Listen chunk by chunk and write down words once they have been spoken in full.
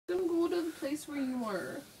place where you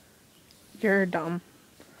were. You're dumb.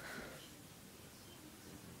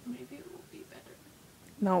 Maybe it will be better.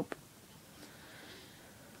 Nope.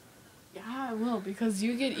 Yeah, I will, because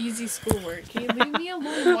you get easy schoolwork. Okay, leave me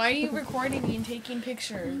alone. Why are you recording me and taking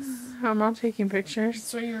pictures? I'm not taking pictures.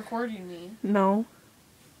 So you're recording me. No.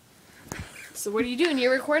 So what are you doing?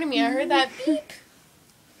 You're recording me. I heard that beep.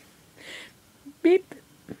 Beep.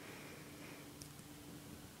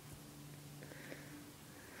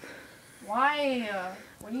 Why?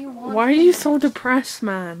 What do you want? Why are you so depressed,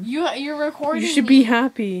 man? You're recording me. You should be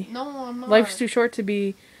happy. No, I'm not. Life's too short to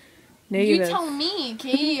be negative. You tell me,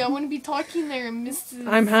 okay? I want to be talking there, Mrs.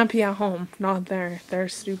 I'm happy at home, not there. They're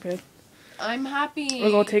stupid. I'm happy.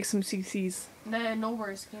 We'll go take some CCs. Nah, no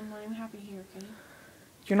worries, okay? I'm happy here, okay?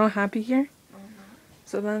 You're not happy here? No, I'm not.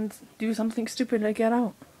 So then do something stupid to get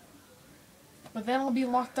out. But then I'll be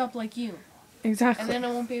locked up like you. Exactly. And then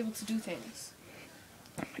I won't be able to do things.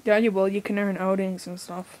 Yeah, you will. You can earn outings and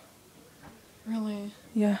stuff. Really?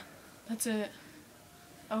 Yeah. That's it.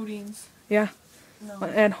 Outings. Yeah. No.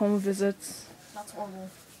 At home visits. That's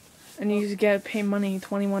horrible. And you get pay money,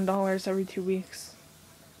 $21 every 2 weeks.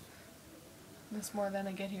 That's more than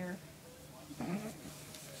I get here.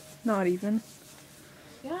 Not even.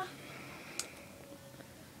 Yeah.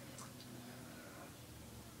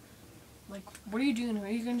 Like, what are you doing? Who are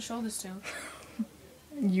you going to show this to?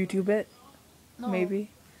 YouTube it. No. Maybe.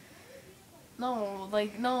 No,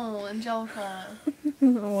 like, no, Angelica.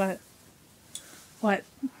 What? What?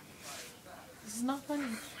 This is not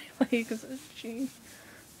funny. Like, is it she?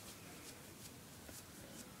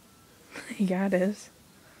 Yeah, it is.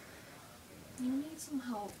 You need some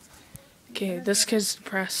help. Okay, this kid's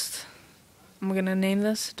depressed. I'm gonna name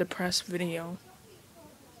this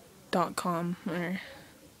depressedvideo.com or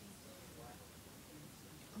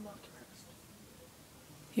I'm not depressed.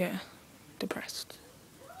 yeah, depressed.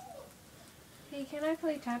 Hey, can I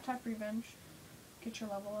play Tap Tap Revenge? Get your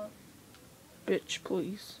level up. Bitch,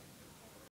 please.